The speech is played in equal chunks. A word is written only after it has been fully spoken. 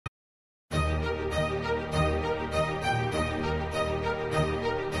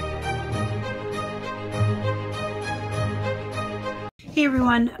Hey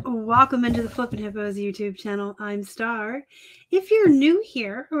everyone, welcome into the Flippin' Hippos YouTube channel. I'm Star. If you're new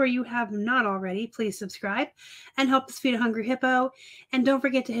here or you have not already, please subscribe and help us feed a hungry hippo. And don't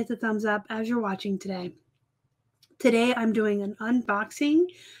forget to hit the thumbs up as you're watching today. Today I'm doing an unboxing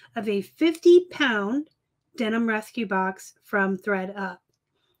of a 50-pound denim rescue box from ThredUp.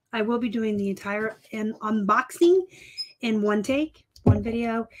 I will be doing the entire unboxing in one take, one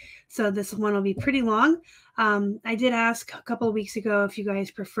video. So this one will be pretty long. I did ask a couple of weeks ago if you guys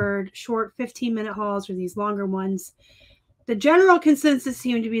preferred short 15-minute hauls or these longer ones. The general consensus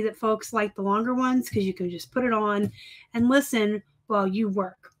seemed to be that folks like the longer ones because you can just put it on and listen while you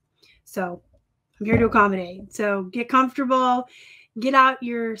work. So I'm here to accommodate. So get comfortable, get out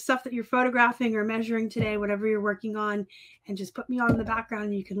your stuff that you're photographing or measuring today, whatever you're working on, and just put me on in the background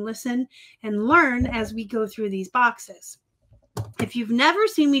and you can listen and learn as we go through these boxes. If you've never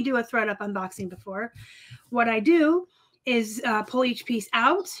seen me do a ThredUp unboxing before, what I do is pull each piece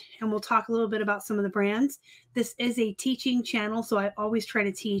out and we'll talk a little bit about some of the brands. This is a teaching channel, so I always try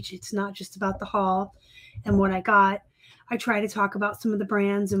to teach. It's not just about the haul and what I got. I try to talk about some of the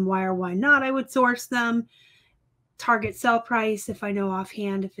brands and why or why not I would source them. Target sell price if I know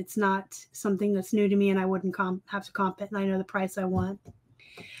offhand, if it's not something that's new to me and I wouldn't have to comp it and I know the price I want.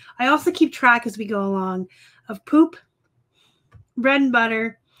 I also keep track as we go along of poop, bread and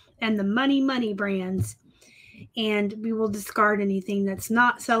butter, and the money brands. And we will discard anything that's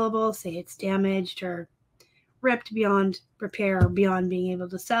not sellable, say it's damaged or ripped beyond repair or beyond being able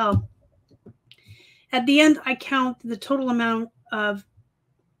to sell. At the end, I count the total amount of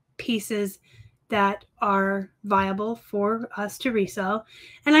pieces that are viable for us to resell.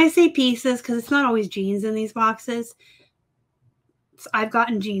 And I say pieces because it's not always jeans in these boxes. So I've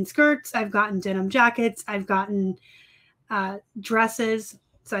gotten jean skirts, I've gotten denim jackets, I've gotten dresses.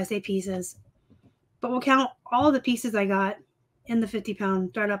 So I say pieces. But we'll count all of the pieces I got in the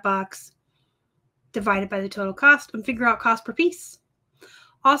 50-pound ThredUp box, divide it by the total cost, and figure out cost per piece.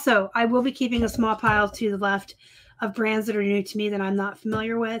 Also, I will be keeping a small pile to the left of brands that are new to me that I'm not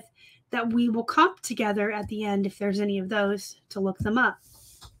familiar with that we will comp together at the end if there's any of those to look them up.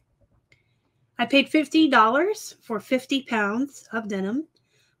 I paid $50 for 50 pounds of denim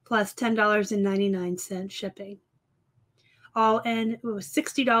plus $10.99 shipping. All in, it was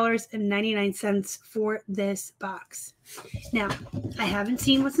 $60.99 for this box. Now, I haven't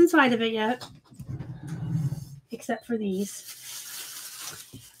seen what's inside of it yet, except for these.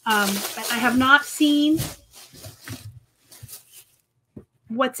 But I have not seen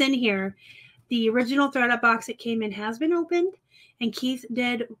what's in here. The original ThredUp box it came in has been opened, and Keith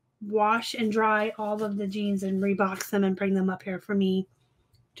did wash and dry all of the jeans and rebox them and bring them up here for me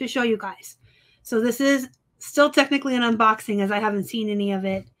to show you guys. So this is still technically an unboxing as I haven't seen any of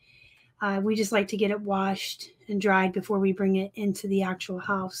it. We just like to get it washed and dried before we bring it into the actual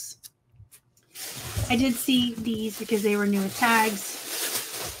house. I did see these because they were newer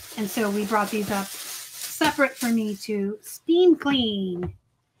tags, and so we brought these up separate for me to steam clean.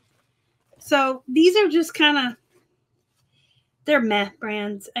 So these are just kind of, they're meh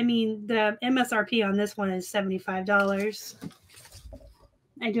brands. I mean, the MSRP on this one is $75.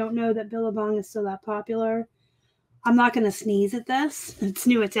 I don't know that Billabong is still that popular. I'm not going to sneeze at this. It's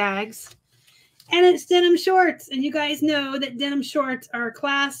new at tags. And it's denim shorts. And you guys know that denim shorts are a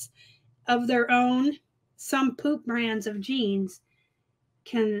class of their own. Some poop brands of jeans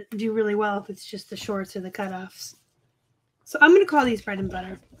can do really well if it's just the shorts or the cutoffs. So I'm going to call these bread and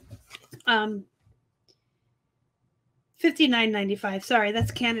butter. $59.95. Sorry,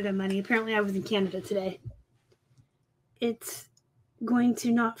 that's Canada money. Apparently I was in Canada today. It's going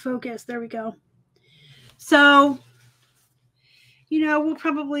to not focus. There we go. So, you know, we'll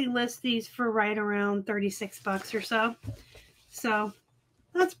probably list these for right around 36 bucks or so. So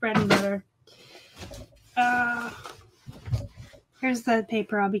that's bread and butter. Here's the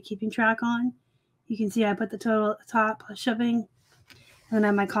paper I'll be keeping track on. You can see I put the total at the top plus shipping. And then I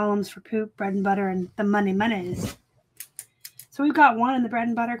have my columns for poop, bread and butter, and the monies. So we've got one in the bread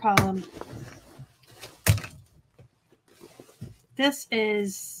and butter column. This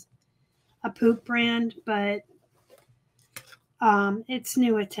is a poop brand, but it's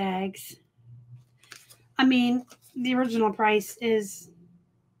new at tags. I mean, the original price is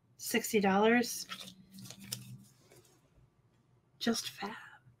 $60. Just fab.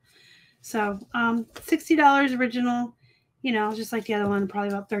 So $60 original, you know, just like the other one, probably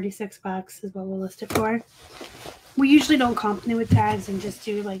about 36 bucks is what we'll list it for. We usually don't comp new with tags and just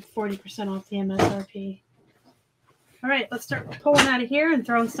do like 40% off the MSRP. All right, let's start pulling out of here and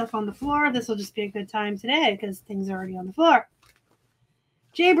throwing stuff on the floor. This will just be a good time today because things are already on the floor.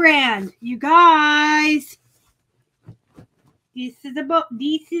 J-Brand, you guys. This is a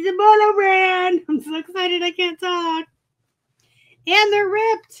Bolo brand. I'm so excited I can't talk. And they're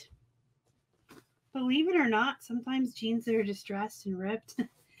ripped. Believe it or not, sometimes jeans that are distressed and ripped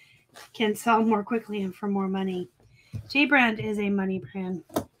can sell more quickly and for more money. J brand is a money brand.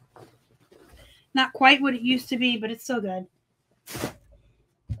 Not quite what it used to be, but it's still good.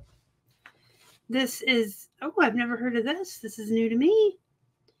 This is, oh, I've never heard of this. This is new to me.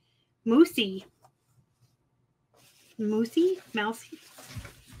 Mousy. Mousy? Mousy?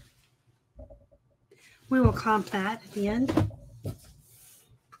 We will comp that at the end. Oh,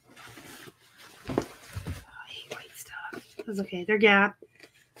 I hate white stuff. That's okay. They're Gap.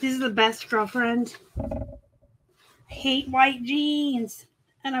 This is the best girlfriend. I hate white jeans,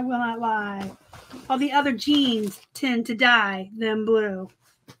 and I will not lie. All the other jeans tend to dye them blue.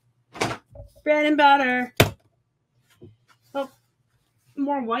 Bread and butter. Oh,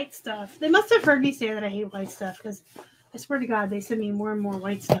 more white stuff. They must have heard me say that I hate white stuff, because I swear to God, they send me more and more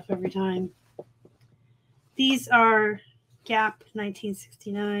white stuff every time. These are Gap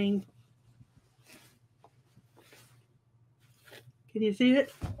 1969. Can you see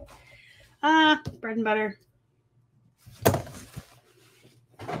it? Bread and butter.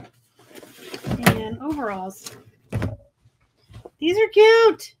 And overalls. These are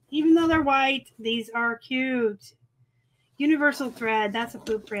cute. Even though they're white, these are cute. Universal Thread. That's a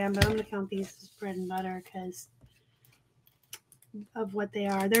poop brand, but I'm going to count these as bread and butter because of what they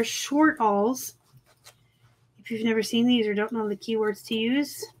are. They're short alls. If you've never seen these or don't know the keywords to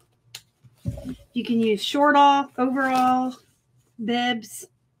use, you can use short all, overall, bibs.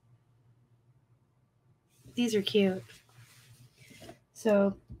 These are cute.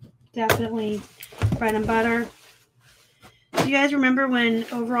 So definitely bread and butter. Do you guys remember when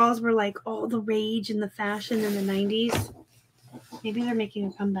overalls were like all the rage in the fashion in the 90s? Maybe they're making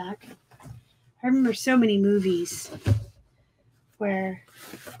a comeback. I remember so many movies where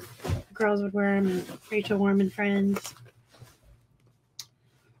girls would wear them, and Rachel Warm and Friends.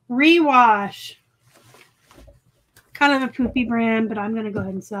 Rewash. Kind of a poopy brand, but I'm going to go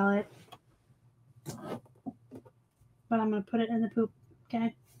ahead and sell it. But I'm going to put it in the poop,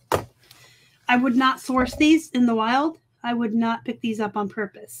 okay? I would not source these in the wild. I would not pick these up on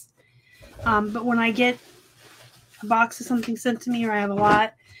purpose. But when I get a box of something sent to me, or I have a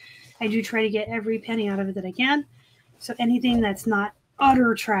lot, I do try to get every penny out of it that I can. So anything that's not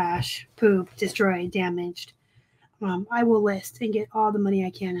utter trash, poop, destroyed, damaged, I will list and get all the money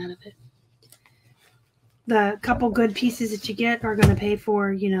I can out of it. The couple good pieces that you get are going to pay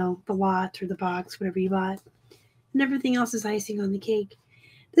for, you know, the lot or the box, whatever you bought. And everything else is icing on the cake.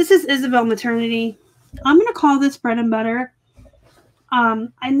 This is Isabel Maternity. I'm going to call this bread and butter.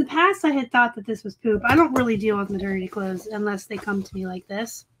 In the past, I had thought that this was poop. I don't really deal with maternity clothes unless they come to me like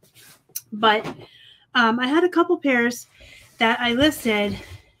this. But I had a couple pairs that I listed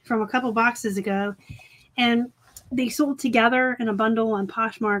from a couple boxes ago, and they sold together in a bundle on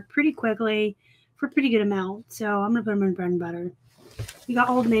Poshmark pretty quickly for a pretty good amount. So I'm going to put them in bread and butter. We got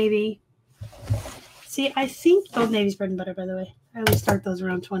Old Navy. See, I think Old Navy's bread and butter, by the way. I always start those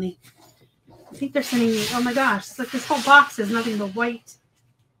around 20. I think they're sending me, oh my gosh, it's like this whole box is nothing but white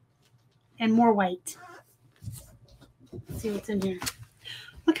and more white. Let's see what's in here.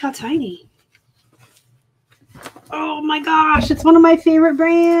 Look how tiny. Oh my gosh, it's one of my favorite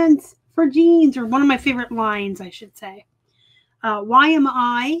brands for jeans, or one of my favorite lines, I should say.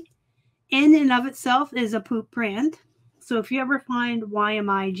 YMI in and of itself is a poop brand. So if you ever find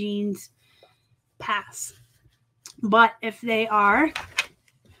YMI jeans, pass. But if they are,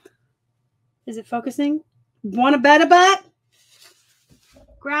 is it focusing? Want a better butt?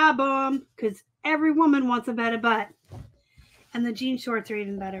 Grab them, because every woman wants a better butt. And the jean shorts are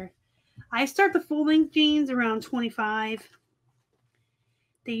even better. I start the full-length jeans around 25.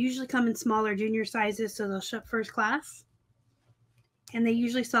 They usually come in smaller junior sizes, so they'll ship first class. And they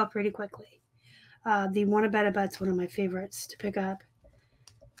usually sell pretty quickly. The Want a Better Butt's one of my favorites to pick up.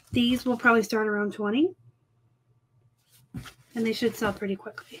 These will probably start around 20. And they should sell pretty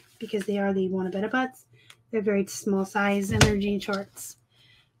quickly because they are the Want a Better Butts. They're very small size and they're jean shorts.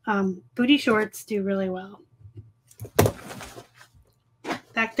 Booty shorts do really well.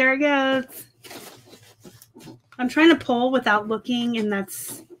 Back there it goes. I'm trying to pull without looking, and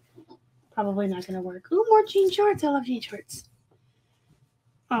that's probably not going to work. Ooh, more jean shorts. I love jean shorts.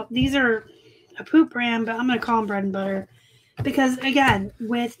 Oh, these are a poop brand, but I'm going to call them bread and butter. Because, again,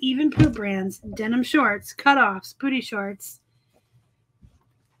 with even poop brands, denim shorts, cutoffs, booty shorts,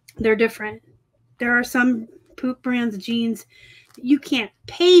 they're different. There are some poop brands, jeans, you can't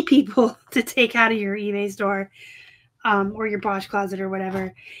pay people to take out of your eBay store. or your Posh Closet or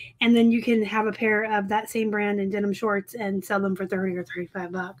whatever. And then you can have a pair of that same brand in denim shorts and sell them for 30 or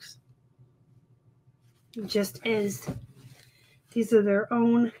 35 bucks. It just is. These are their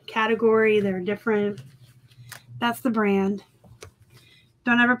own category. They're different. That's the brand.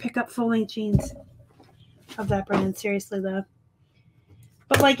 Don't ever pick up full-length jeans of that brand. Seriously, though.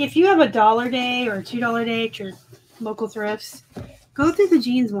 But, like, if you have a $1 day or a $2 day at your local thrifts, go through the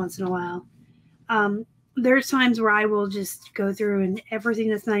jeans once in a while. There's times where I will just go through and everything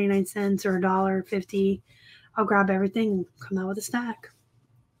that's 99 cents or $1.50, I'll grab everything and come out with a stack.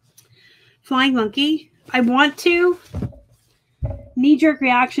 Flying Monkey. I want to. Knee-jerk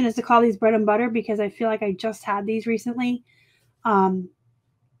reaction is to call these bread and butter because I feel like I just had these recently. But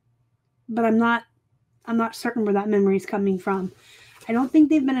I'm not certain where that memory is coming from. I don't think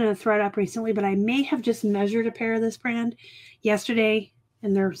they've been in a ThredUp recently, but I may have just measured a pair of this brand yesterday,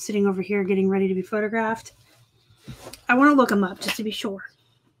 and they're sitting over here getting ready to be photographed. I want to look them up just to be sure,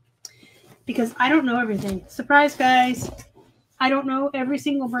 because I don't know everything. Surprise, guys. I don't know every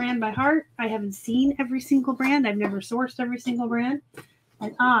single brand by heart. I haven't seen every single brand. I've never sourced every single brand,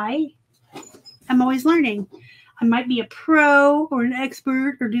 and I am always learning. I might be a pro or an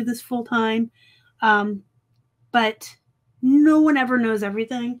expert or do this full time, but no one ever knows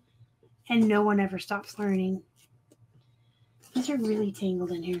everything, and no one ever stops learning. These are really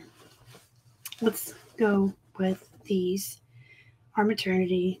tangled in here. Let's go with these. Our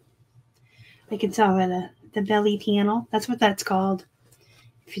maternity. I can tell by the belly panel. That's what that's called.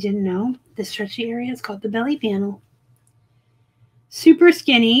 If you didn't know, the stretchy area is called the belly panel. Super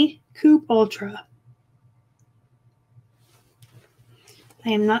skinny Coupe Ultra. I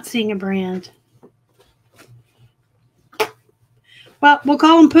am not seeing a brand. Well, we'll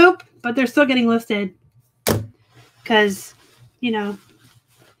call them poop, but they're still getting listed because, you know,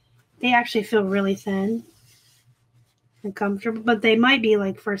 they actually feel really thin and comfortable, but they might be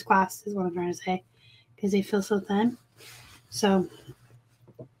like first class is what I'm trying to say because they feel so thin. So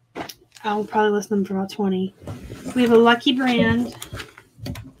I'll probably list them for about 20. We have a Lucky brand.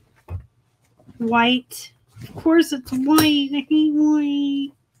 White. Of course it's white. I hate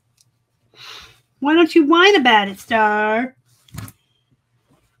white. Why don't you whine about it, Star?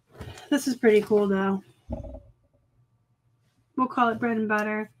 This is pretty cool, though. We'll call it bread and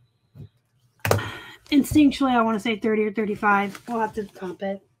butter. Instinctually, I want to say 30 or 35. We'll have to comp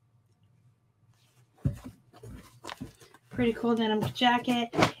it. Pretty cool denim jacket.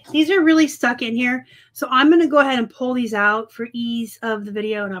 These are really stuck in here, so I'm going to go ahead and pull these out for ease of the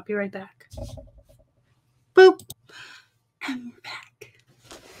video, and I'll be right back. Boop. And we're back.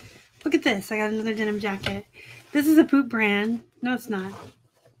 Look at this. I got another denim jacket. This is a Poop brand. No, it's not.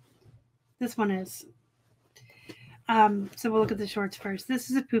 This one is. So we'll look at the shorts first.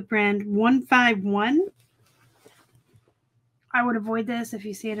 This is a Poop brand 151. I would avoid this if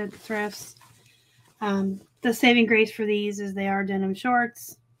you see it at the thrifts. The saving grace for these is they are denim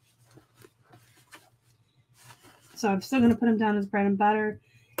shorts. So I'm still going to put them down as bread and butter.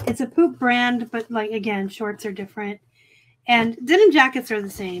 It's a Poop brand, but like again, shorts are different. And denim jackets are the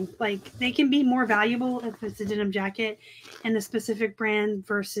same. Like they can be more valuable if it's a denim jacket and a specific brand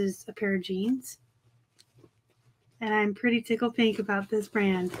versus a pair of jeans. And I'm pretty tickled pink about this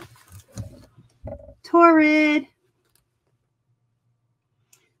brand. Torrid.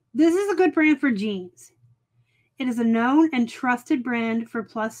 This is a good brand for jeans. It is a known and trusted brand for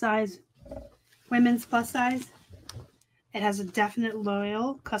plus size, women's plus size. It has a definite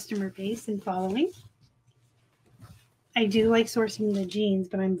loyal customer base and following. I do like sourcing the jeans,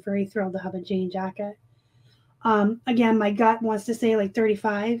 but I'm very thrilled to have a jean jacket. Again, my gut wants to say like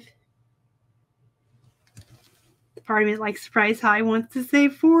 35. The part of me like surprise high wants to say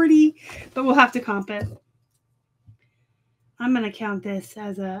 40, but we'll have to comp it. I'm going to count this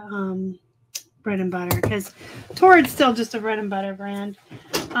as a bread and butter because Torrid's still just a bread and butter brand.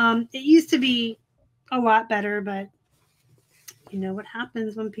 It used to be a lot better, but you know what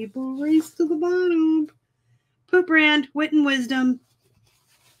happens when people race to the bottom. Poop brand, wit and wisdom.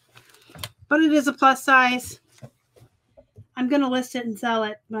 But it is a plus size. I'm going to list it and sell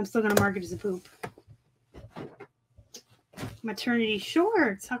it, but I'm still going to mark it as a poop. Maternity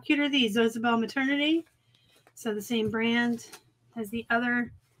shorts. How cute are these? Isabel Maternity. So the same brand as the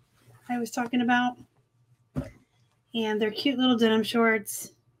other I was talking about. And they're cute little denim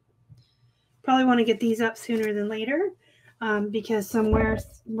shorts. Probably want to get these up sooner than later because somewhere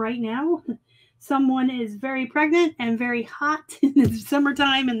right now, someone is very pregnant and very hot. It's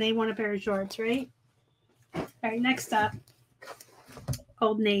summertime and they want a pair of shorts, right? All right, next up,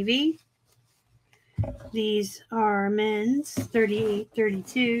 Old Navy. These are men's 38,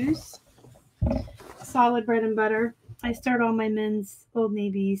 32s. Solid bread and butter. I start all my men's Old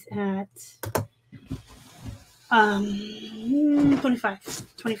Navies at 25.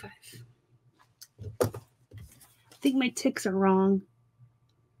 I think my ticks are wrong.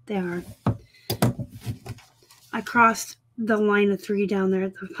 They are. I crossed the line of 3 down there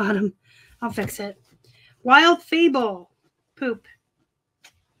at the bottom. I'll fix it. Wild Fable. Poop.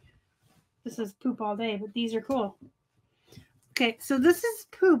 This is poop all day, but these are cool. Okay, so this is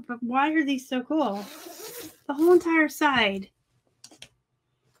poop, but why are these so cool? The whole entire side.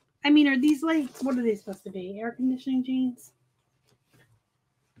 I mean, are these like, what are they supposed to be? Air conditioning jeans?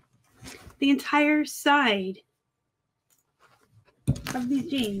 The entire side of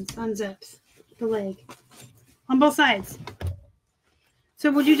these jeans unzips the leg on both sides. So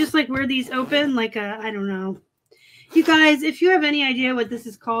would you just like wear these open like a, I don't know. You guys, if you have any idea what this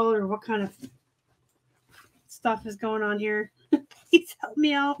is called or what kind of stuff is going on here, please help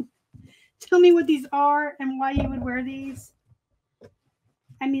me out. Tell me what these are and why you would wear these.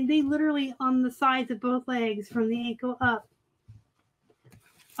 I mean, they literally on the sides of both legs from the ankle up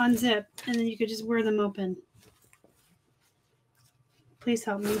unzip, and then you could just wear them open. Please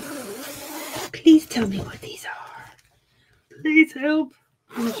help me. Please tell me what these are. Please help.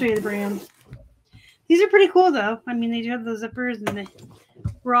 I'm going to show you the brand. These are pretty cool, though. I mean, they do have those zippers and the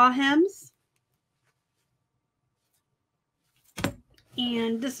raw hems.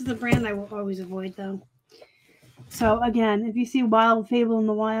 And this is the brand I will always avoid, though. So, again, if you see Wild Fable in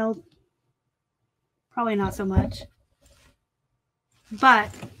the wild, probably not so much.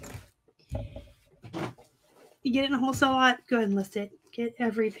 But you get it in a wholesale lot, go ahead and list it. Get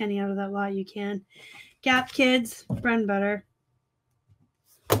every penny out of that lot you can. Gap Kids, bread and butter.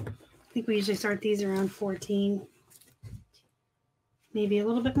 I think we usually start these around 14. Maybe a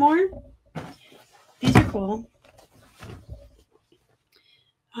little bit more. These are cool.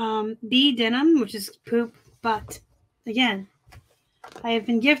 B Denim, which is poop, but again, I have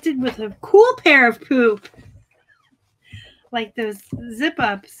been gifted with a cool pair of poop. Like those zip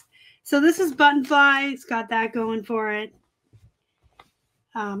ups. So this is button fly. It's got that going for it.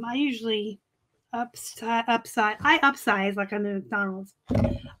 I usually upsize. I upsize like I'm at McDonald's.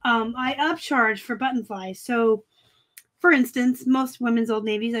 I upcharge for button flies. So, for instance, most women's Old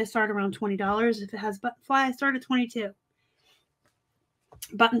Navies I start around $20. If it has button fly, I start at $22.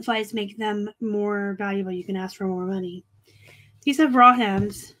 Button flies make them more valuable. You can ask for more money. These have raw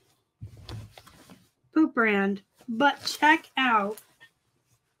hems. Poop brand. But check out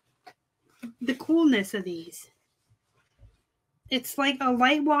the coolness of these. It's like a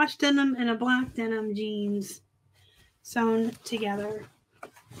light wash denim and a black denim jeans sewn together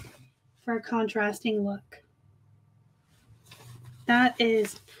for a contrasting look. That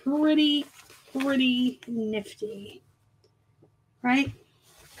is pretty nifty. Right?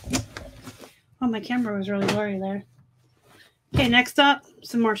 Oh, my camera was really blurry there. Okay, next up,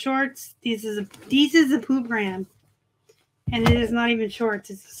 some more shorts. These is a poop brand. And it is not even shorts,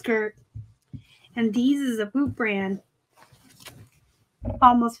 it's a skirt. And these is a poop brand.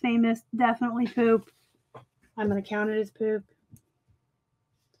 Almost Famous, definitely poop. I'm going to count it as poop.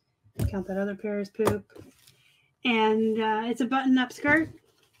 Count that other pair as poop. And it's a button-up skirt.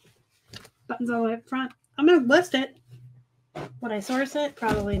 Buttons all the way up front. I'm going to list it. Would I source it?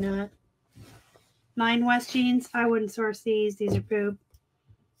 Probably not. 9 West jeans. I wouldn't source these. These are poop.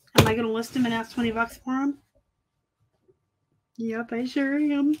 Am I going to list them and ask $20 for them? Yep, I sure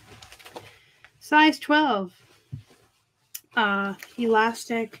am. Size 12.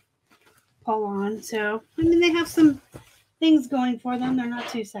 Elastic pull-on. So, I mean, they have some things going for them. They're not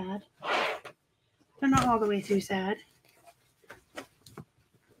too sad. They're not all the way too sad.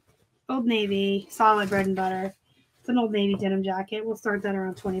 Old Navy, solid bread and butter. It's an Old Navy denim jacket. We'll start that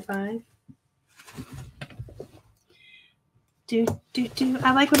around 25.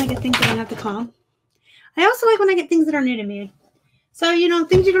 I like when I get things that I don't have to comp. I also like when I get things that are new to me. So, you know,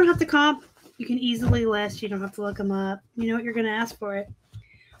 things you don't have to comp, you can easily list. You don't have to look them up. You know what you're going to ask for it.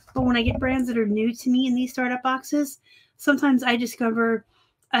 But when I get brands that are new to me in these startup boxes, sometimes I discover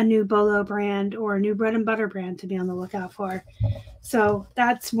a new Bolo brand or a new bread and butter brand to be on the lookout for. So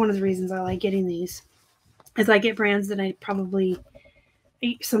that's one of the reasons I like getting these. Is I get brands that I probably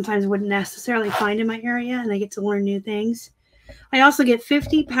sometimes wouldn't necessarily find in my area, and I get to learn new things. I also get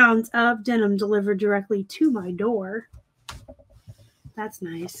 50 pounds of denim delivered directly to my door. That's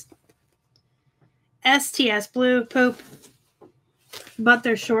nice. STS Blue poop, but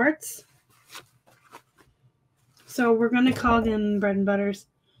they're shorts. So we're going to call them bread and butters.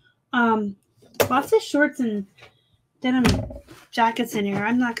 Lots of shorts and denim jackets in here.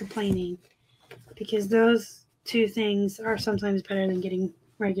 I'm not complaining because those two things are sometimes better than getting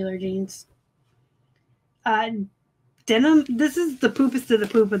regular jeans. Denim, this is the poopest of the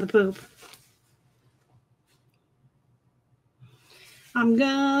poop of the poop. I'm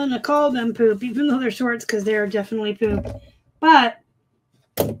gonna call them poop, even though they're shorts, because they're definitely poop. But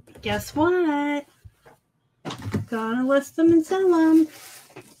guess what? Gonna list them and sell them.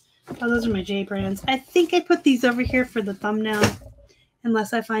 Oh, those are my J brands. I think I put these over here for the thumbnail,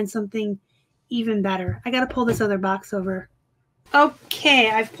 unless I find something even better. I gotta pull this other box over.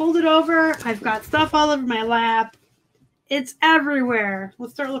 Okay, I've pulled it over. I've got stuff all over my lap. It's everywhere.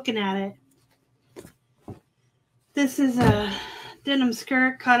 Let's start looking at it. This is a denim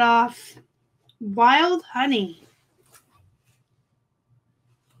skirt cut off. Wild Honey.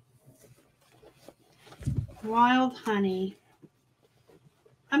 Wild Honey.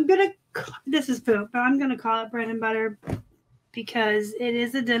 This is poop, but I'm going to call it bread and butter because it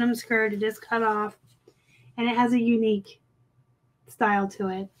is a denim skirt. It is cut off, and it has a unique style to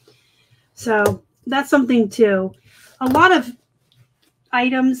it. So that's something too. A lot of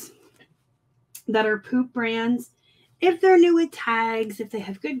items that are poop brands, if they're new with tags, if they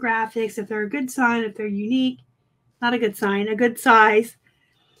have good graphics, if they're a good sign, if they're unique, not a good sign, a good size,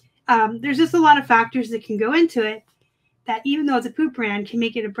 there's just a lot of factors that can go into it that even though it's a poop brand can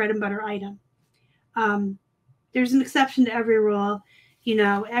make it a bread and butter item. There's an exception to every rule. You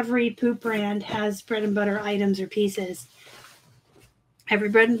know, every poop brand has bread and butter items or pieces. Every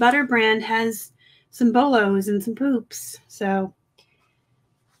bread and butter brand has some bolos and some poops. So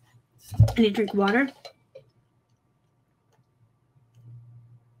I need to drink water.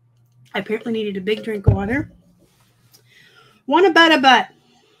 I apparently needed a big drink of water. One about a butt.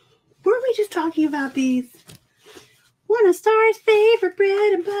 Weren't we just talking about these? One of Star's favorite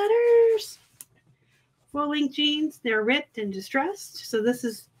bread and butters. Full-length jeans. They're ripped and distressed. So this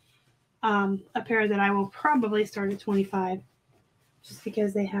is a pair that I will probably start at $25, just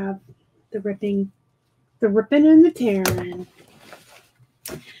because they have the ripping and the tearing.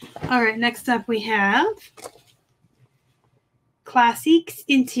 All right, next up we have Classiques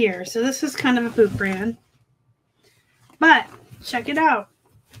Interior. So this is kind of a poop brand, but check it out.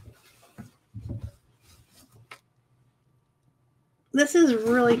 This is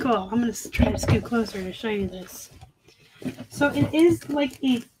really cool. I'm going to try to scoot closer to show you this. So it is like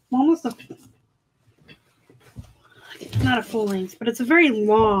almost a, not a full length, but it's a very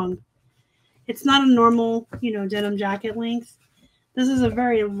long. It's not a normal, denim jacket length. This is a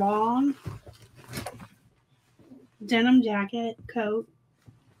very long denim jacket coat.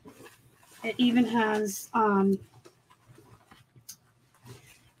 It even has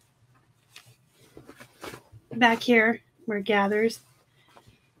back here where it gathers.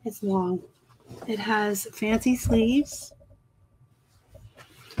 It's long. It has fancy sleeves.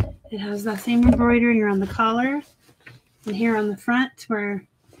 It has that same embroidery around the collar and here on the front where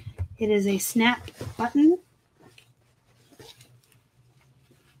it is a snap button.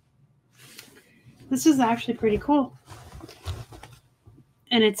 This is actually pretty cool.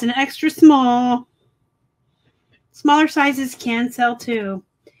 And it's an extra small. Smaller sizes can sell too.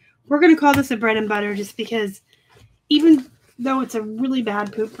 We're going to call this a bread and butter just because even though it's a really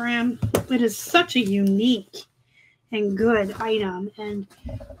bad poop brand, it is such a unique and good item. And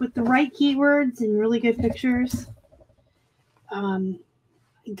with the right keywords and really good pictures,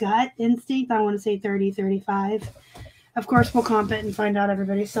 gut instinct, I want to say 30, 35. Of course, we'll comp it and find out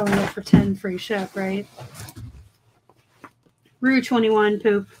everybody's selling it for 10 free ship, right? Rue 21,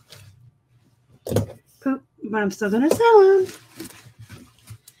 poop. Poop, but I'm still going to sell them.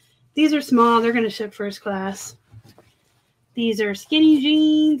 These are small. They're going to ship first class. These are skinny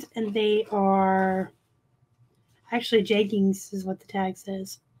jeans, and they are actually jeggings is what the tag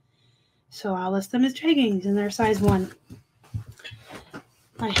says. So I'll list them as jeggings, and they're size 1.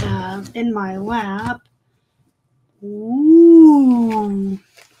 I have in my lap. Ooh.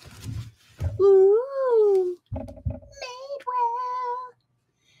 Ooh. Madewell.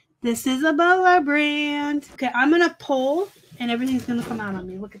 This is a Boa brand. Okay, I'm going to pull, and everything's going to come out on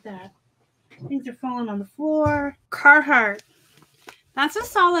me. Look at that. Things are falling on the floor. Carhartt. That's a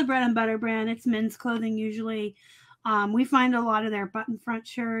solid bread and butter brand. It's men's clothing usually. We find a lot of their button front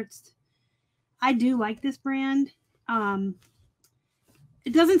shirts. I do like this brand.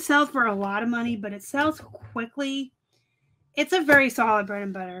 It doesn't sell for a lot of money, but it sells quickly. It's a very solid bread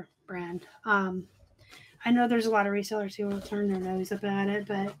and butter brand. I know there's a lot of resellers who will turn their nose up at it,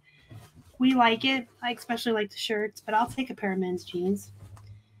 but we like it. I especially like the shirts, but I'll take a pair of men's jeans.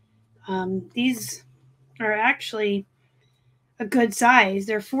 These are actually a good size.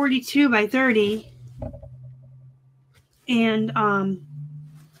 They're 42 by 30. And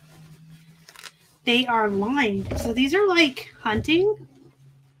they are lined. So these are like hunting,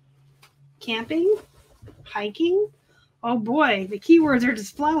 camping, hiking, Oh boy, the keywords are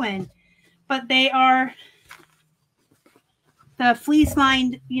just flowing. But they are the fleece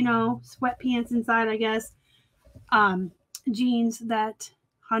lined, you know, sweatpants inside, I guess. Jeans that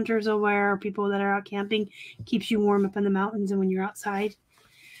hunters will wear, or people that are out camping, keeps you warm up in the mountains and when you're outside.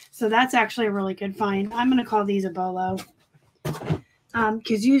 So that's actually a really good find. I'm going to call these a bolo.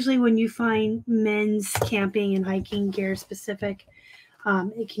 Because usually when you find men's camping and hiking gear specific,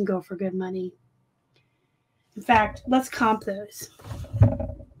 it can go for good money. In fact, let's comp those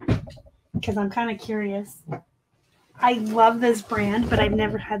because I'm kind of curious. I love this brand, but I've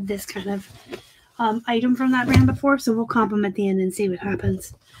never had this kind of item from that brand before, so we'll comp them at the end and see what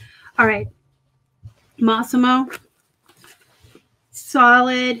happens. All right. Massimo.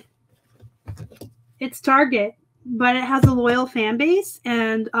 Solid. It's Target, but it has a loyal fan base,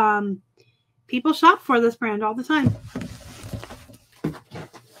 and people shop for this brand all the time.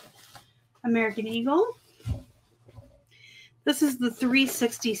 American Eagle. This is the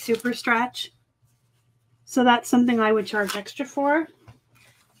 360 Super Stretch. So that's something I would charge extra for.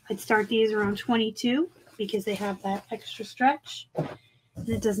 I'd start these around 22 because they have that extra stretch. And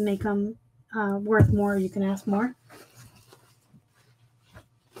it does make them worth more. You can ask more.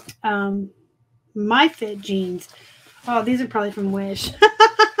 My Fit jeans. Oh, these are probably from Wish.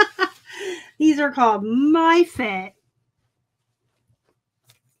 These are called My Fit.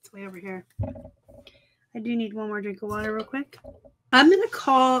 It's way over here. I do need one more drink of water real quick. I'm going to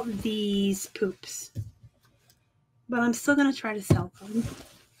call these poops, but I'm still going to try to sell them.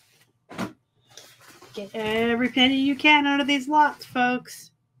 Get every penny you can out of these lots,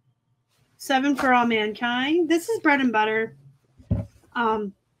 folks. 7 for All Mankind. This is bread and butter. A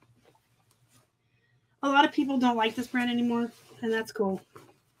lot of people don't like this brand anymore, and that's cool.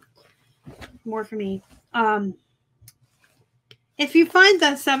 More for me. If you find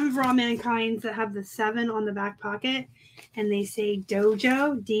the 7 for All Mankinds that have the 7 on the back pocket and they say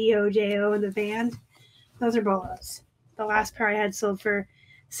Dojo, D-O-J-O in the band, those are bolos. The last pair I had sold for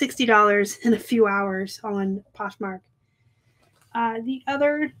 $60 in a few hours on Poshmark. The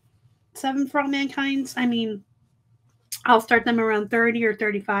other 7 for All Mankinds, I mean, I'll start them around 30 or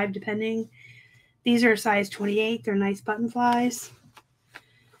 35 depending. These are size 28. They're nice button flies.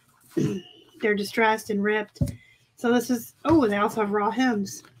 They're distressed and ripped. So this is, oh, they also have raw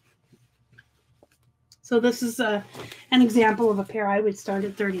hems. So this is an example of a pair I would start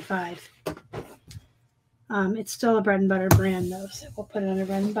at 35. It's still a bread and butter brand though, so we'll put it under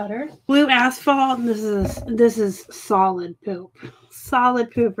bread and butter. Blue Asphalt, this is solid poop. Solid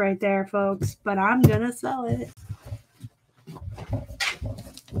poop right there, folks, but I'm gonna sell it.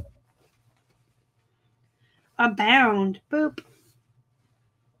 Abound, boop.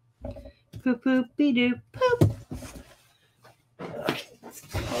 Poop, poop, be doop, poop. Okay, let's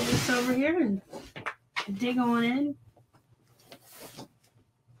pull this over here and dig on in.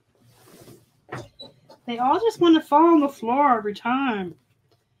 They all just want to fall on the floor every time.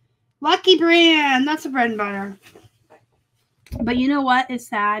 Lucky brand. That's a bread and butter. But you know what is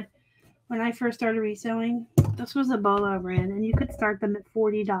sad? When I first started reselling, this was a bolo brand, and you could start them at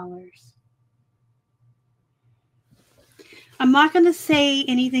 $40. I'm not going to say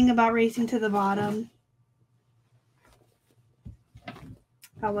anything about racing to the bottom.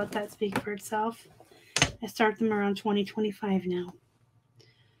 I'll let that speak for itself. I start them around 20, 25 now.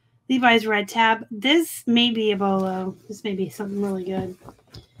 Levi's Red Tab. This may be a bolo. This may be something really good.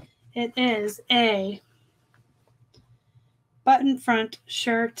 It is a button front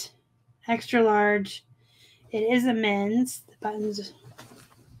shirt, extra large. It is a men's. The buttons,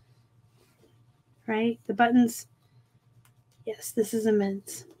 right? The buttons, yes, this is a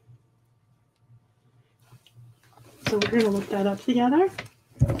men's. So we're going to look that up together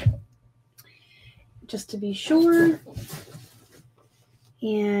just to be sure.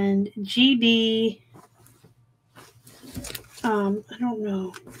 And GB, I don't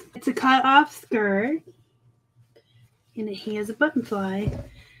know. It's a cut-off skirt, and he has a button fly.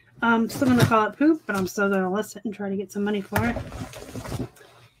 I'm still going to call it poop, but I'm still going to list it and try to get some money for it.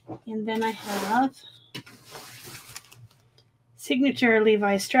 And then I have signature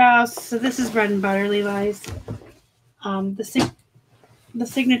Levi Strauss. So this is bread and butter Levi's. The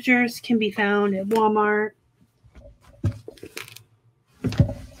signatures can be found at Walmart.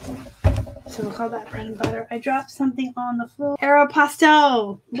 So we'll call that bread and butter. I dropped something on the floor.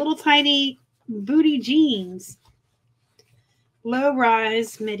 Aeropostale. Little tiny booty jeans. Low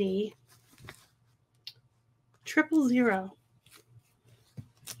rise midi. 000.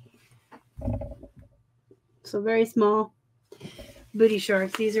 So very small booty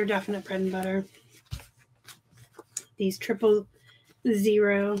shorts. These are definite bread and butter. These 000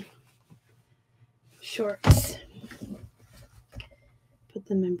 shorts. Put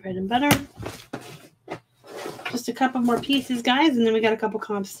them in bread and butter. Just a couple more pieces, guys, and then we got a couple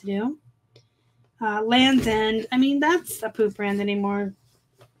comps to do. Land's End. I mean, that's a poop brand anymore.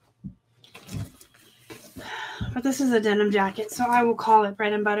 But this is a denim jacket, so I will call it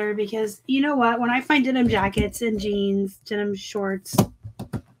bread and butter because you know what? When I find denim jackets and jeans, denim shorts,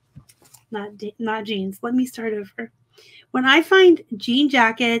 not jeans. Let me start over. When I find jean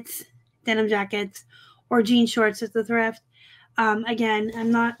jackets, denim jackets, or jean shorts at the thrift, again,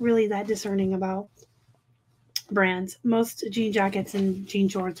 I'm not really that discerning about brands. Most jean jackets and jean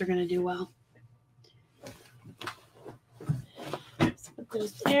shorts are going to do well. Let's put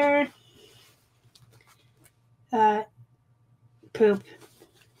those there. Poop.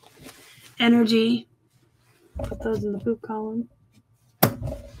 Energy. Put those in the poop column. Let's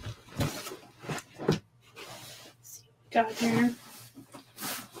see what we got here.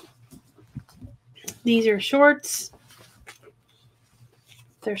 These are shorts.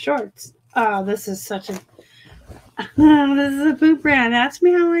 They're shorts. Oh, this is such a this is a poop brand. Ask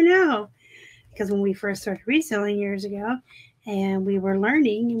me how I know. Because when we first started reselling years ago, and we were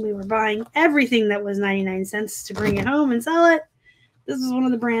learning, and we were buying everything that was 99 cents to bring it home and sell it, this is one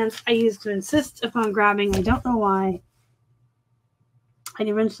of the brands I used to insist upon grabbing. I don't know why. I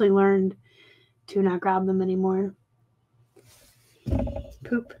eventually learned to not grab them anymore.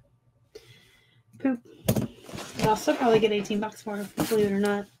 Poop. Poop. I'll still probably get 18 bucks for it, believe it or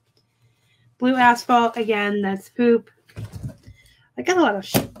not. Blue Asphalt, again, that's poop. I got a lot of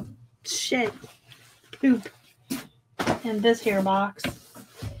shit. Poop. In this here box.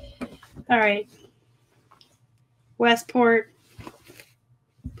 All right. Westport.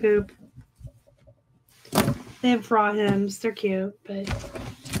 Poop. They have raw hems. They're cute, but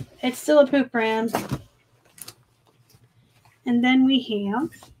it's still a poop brand. And then we have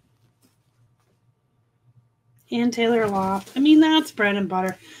Ann Taylor Loft. I mean, that's bread and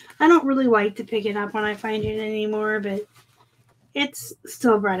butter. I don't really like to pick it up when I find it anymore, but it's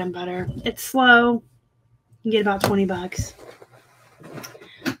still bread and butter. It's slow. You get about 20 bucks.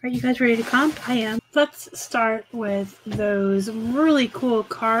 Are you guys ready to comp? I am. Let's start with those really cool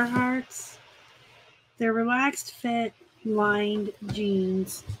Carhartts. They're relaxed fit lined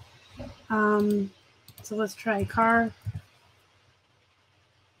jeans. So let's try Carhartt.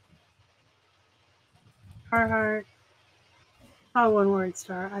 Oh, one word,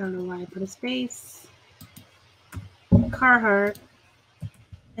 Star. I don't know why I put a space. Carhartt.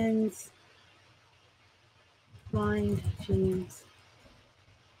 And lined jeans.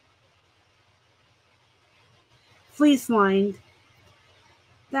 Fleece lined.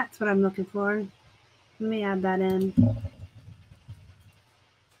 That's what I'm looking for. Let me add that in.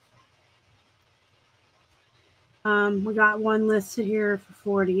 We got one listed here for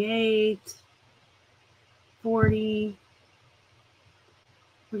 48, 40.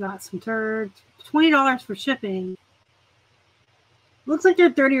 We got some turds. $20 for shipping. Looks like they're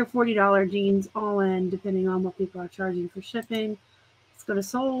 $30 or $40 jeans all in, depending on what people are charging for shipping. Let's go to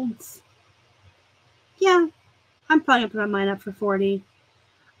solds. Yeah, I'm probably gonna put mine up for 40.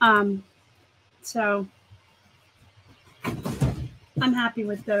 So I'm happy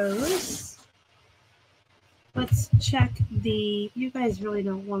with those. Let's check the. You guys really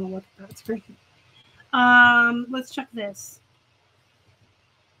don't want to look at that screen. Let's check this.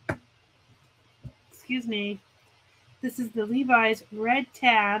 Excuse me. This is the Levi's Red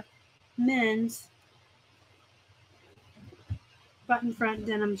Tab men's button front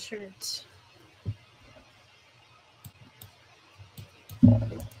denim shirt.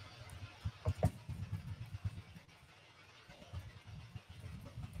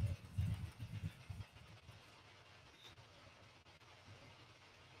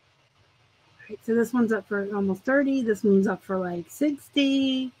 So this one's up for almost 30. This one's up for like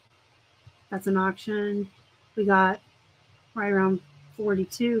 60. That's an auction. We got right around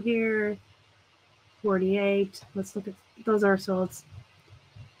 42 here. 48. Let's look at those are solds.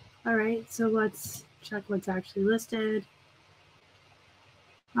 All right, so let's check what's actually listed.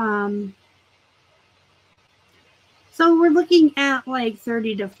 So we're looking at like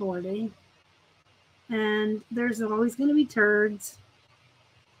 30 to 40. And there's always going to be turds.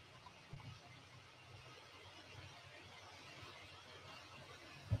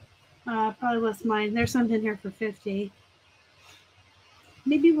 Probably list mine. There's something here for 50.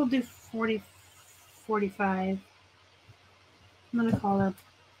 Maybe we'll do 40, 45. I'm going to call it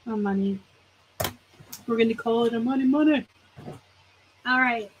a money. We're going to call it a money. All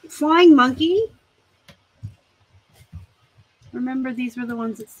right. Flying Monkey. Remember, these were the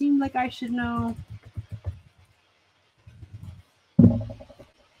ones that seemed like I should know.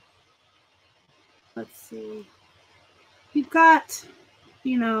 Let's see. We've got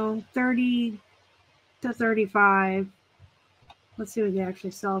you know, 30 to 35. Let's see what they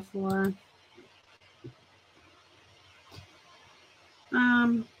actually sell for.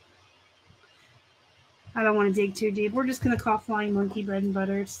 I don't want to dig too deep. We're just going to call Flying Monkey bread and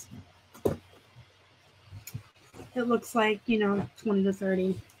butters. It looks like, you know, 20 to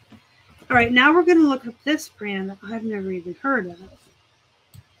 30. All right, now we're going to look up this brand that I've never even heard of.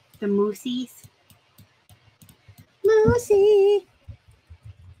 The Moosies. Moosie.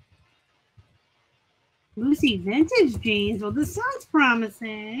 Moosie vintage jeans. Well, this sounds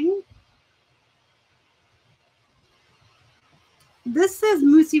promising. This says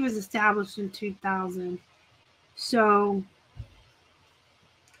Moosie was established in 2000. So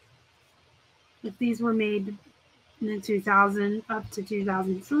if these were made in 2000 up to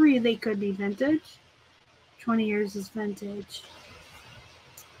 2003, they could be vintage. 20 years is vintage.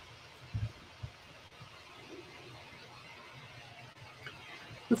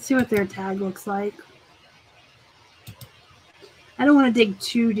 Let's see what their tag looks like. I don't want to dig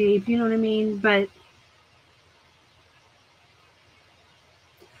too deep, you know what I mean? But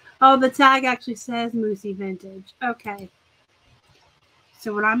oh, the tag actually says Moosie Vintage. Okay.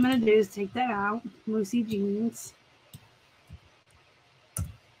 So what I'm going to do is take that out. Moosie jeans.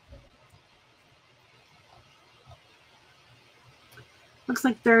 Looks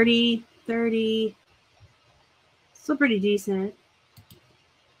like 30, 30. Still pretty decent.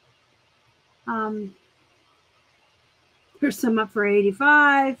 There's some up for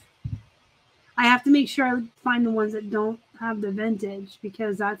 85. I have to make sure I find the ones that don't have the vintage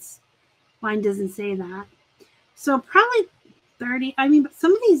because mine doesn't say that. So probably 30. I mean, but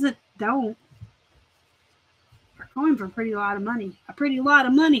some of these that don't are going for a pretty lot of money. A pretty lot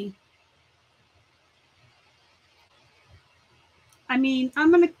of money. I mean,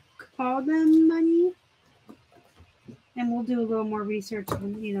 I'm going to call them money. And we'll do a little more research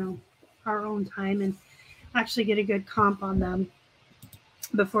on, you know, our own time and actually get a good comp on them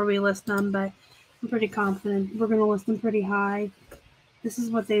before we list them. But I'm pretty confident we're going to list them pretty high. This is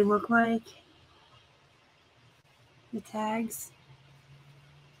what they look like. The tags.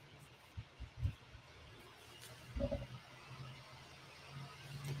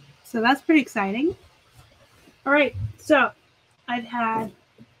 So that's pretty exciting. All right, so I've had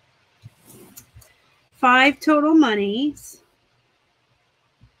 5 total monies,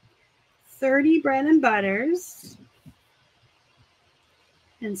 30 bread and butters,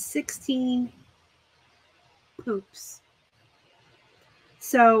 and 16 poops.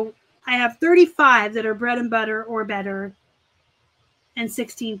 So I have 35 that are bread and butter or better, and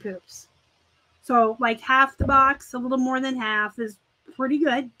 16 poops. So like half the box, a little more than half, is pretty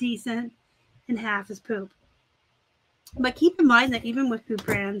good, decent, and half is poop. But keep in mind that even with poop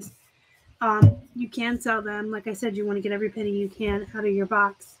brands, you can sell them. Like I said, you want to get every penny you can out of your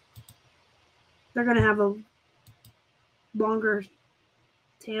box. They're going to have a longer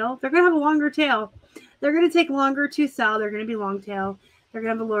tail. They're going to have a longer tail. They're going to take longer to sell. They're going to be long tail. They're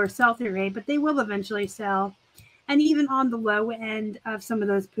going to have a lower sell-through rate, but they will eventually sell. And even on the low end of some of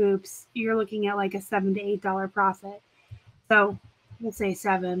those poops, you're looking at like a $7 to $8 profit. So we'll say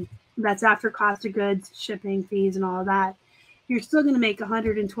 7. That's after cost of goods, shipping fees, and all of that. You're still going to make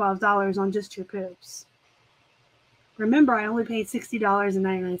 $112 on just your poops. Remember, I only paid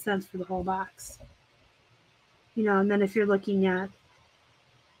 $60.99 for the whole box. You know, and then if you're looking at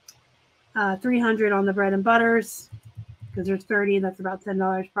 $300 on the bread and butters, because there's 30, that's about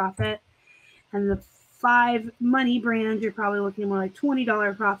 $10 profit. And the 5 money brands, you're probably looking more like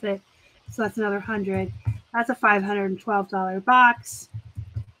 $20 profit. So that's another 100. That's a $512 box.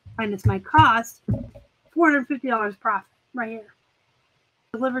 Minus my cost, $450 profit right here.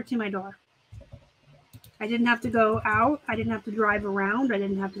 Delivered to my door. I didn't have to go out. I didn't have to drive around. I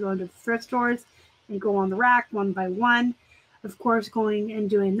didn't have to go into thrift stores and go on the rack one by one. Of course, going and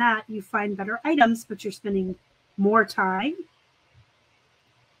doing that, you find better items, but you're spending more time,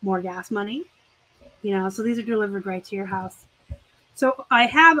 more gas money, you know, so these are delivered right to your house. So I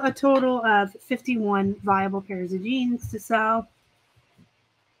have a total of 51 viable pairs of jeans to sell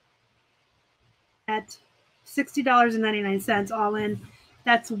at $60.99 all in.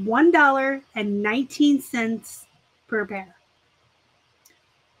 That's $1.19 per pair.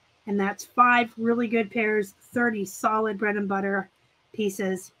 And that's 5 really good pairs, 30 solid bread and butter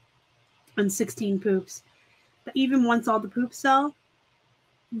pieces, and 16 poops. But even once all the poops sell,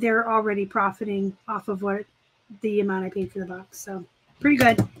 they're already profiting off of what the amount I paid for the box. So pretty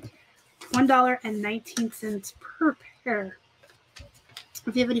good. $1.19 per pair.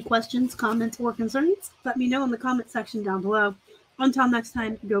 If you have any questions, comments, or concerns, let me know in the comment section down below. Until next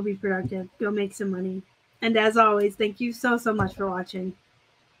time, go be productive. Go make some money. And as always, thank you so much for watching.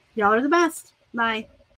 Y'all are the best. Bye.